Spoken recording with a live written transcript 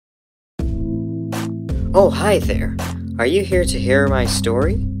Oh, hi there. Are you here to hear my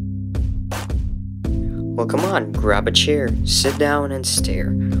story? Well, come on, grab a chair, sit down and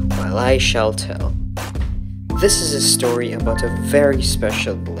stare, while I shall tell. This is a story about a very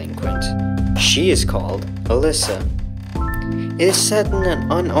special delinquent. She is called Alyssa. It is set in an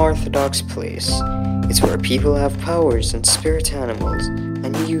unorthodox place. It's where people have powers and spirit animals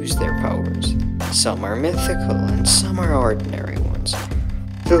and use their powers. Some are mythical and some are ordinary ones.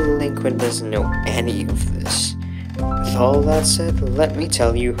 The delinquent doesn't know any of this. With all that said, let me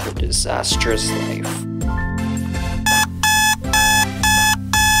tell you her disastrous life.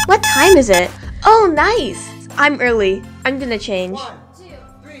 What time is it? Oh, nice! I'm early. I'm gonna change. 1, 2,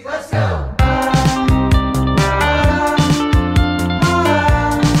 3, let's go!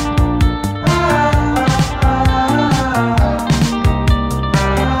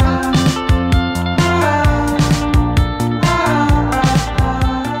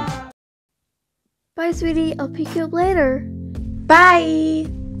 Bye, sweetie. I'll pick you up later. Bye!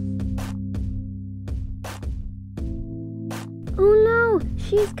 Oh no,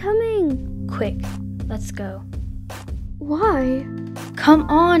 she's coming. Quick, let's go. Why? Come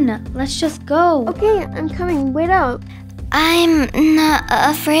on, let's just go. Okay, I'm coming. Wait up. I'm not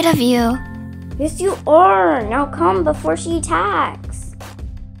afraid of you. Yes, you are. Now come before she attacks.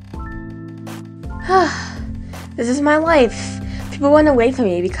 This is my life. People run away from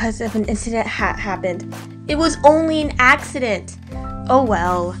me because of an incident happened. It was only an accident. Oh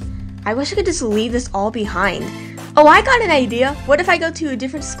well. I wish I could just leave this all behind. Oh, I got an idea. What if I go to a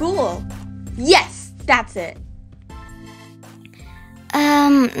different school? Yes, that's it.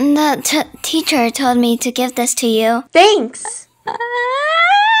 The teacher told me to give this to you. Thanks. I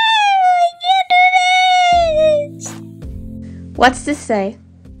can't do this. What's this say?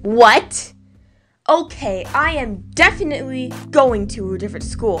 What? Okay, I am definitely going to a different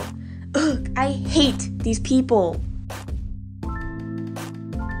school. Ugh, I hate these people.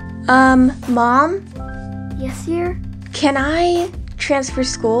 Mom? Yes, dear? Can I transfer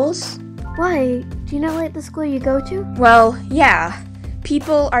schools? Why? Do you not like the school you go to? Well, yeah.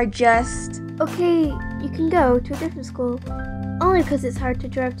 People are just... Okay, you can go to a different school. Only because it's hard to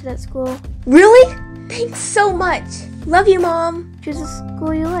drive to that school. Really? Thanks so much. Love you, Mom. Choose a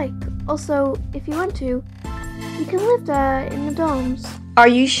school you like. Also, if you want to, you can live there in the dorms. Are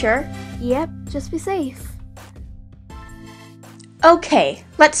you sure? Yep, just be safe. Okay,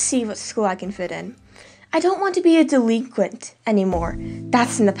 let's see what school I can fit in. I don't want to be a delinquent anymore.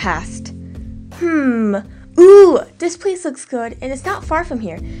 That's in the past. Ooh, this place looks good and it's not far from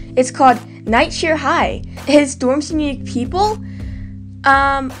here. It's called Nightshare High. Is dorms unique people?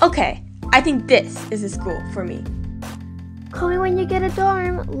 Okay. I think this is a school for me. Call me when you get a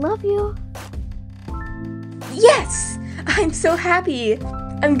dorm. Love you. Yes! I'm so happy.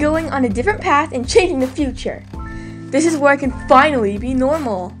 I'm going on a different path and changing the future. This is where I can finally be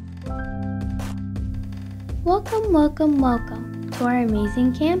normal. Welcome, welcome, welcome to our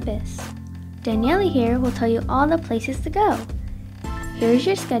amazing campus. Danielle here will tell you all the places to go. Here's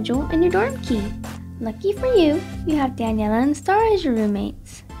your schedule and your dorm key. Lucky for you, you have Daniela and Star as your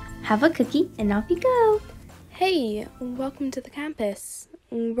roommates. Have a cookie and off you go. Hey, welcome to the campus.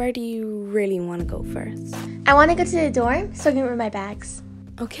 Where do you really want to go first? I want to go to the dorm so I can get my bags.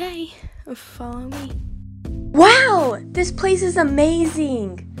 Okay, follow me. Wow! This place is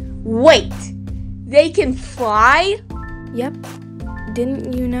amazing! Wait! They can fly? Yep.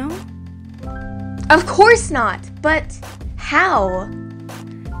 Didn't you know? Of course not! But how?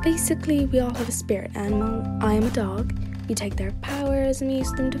 Basically, we all have a spirit animal. I am a dog. You take their powers and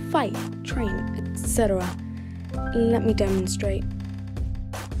use them to fight, train, etc. Let me demonstrate.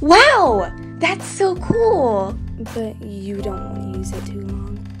 Wow! That's so cool! But you don't want to use it too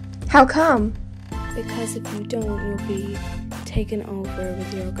long. How come? Because if you don't, you'll be taken over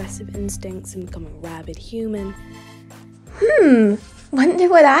with your aggressive instincts and become a rabid human. Wonder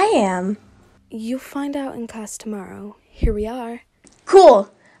what I am. You'll find out in class tomorrow. Here we are. Cool!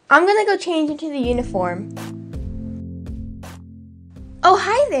 I'm gonna go change into the uniform. Oh,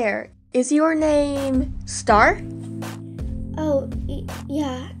 hi there! Is your name Star? Oh,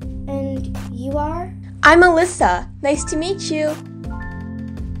 yeah. And you are? I'm Alyssa. Nice to meet you.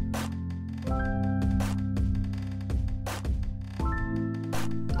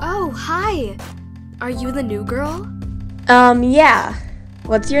 Oh, hi! Are you the new girl? Yeah.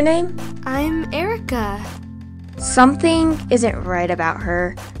 What's your name? I'm Erica. Something isn't right about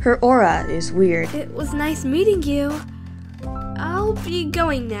her. Her aura is weird. It was nice meeting you. I'll be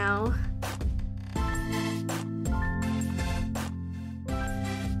going now.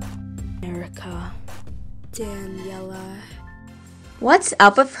 Erica. Daniela. What's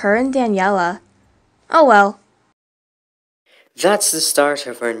up with her and Daniela? Oh well. That's the start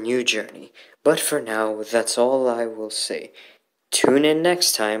of our new journey, but for now, that's all I will say. Tune in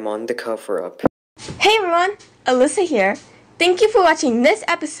next time on The Cover Up. Hey everyone, Alyssa here. Thank you for watching this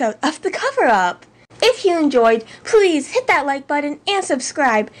episode of The Cover Up. If you enjoyed, please hit that like button and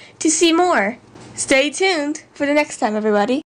subscribe to see more. Stay tuned for the next time, everybody.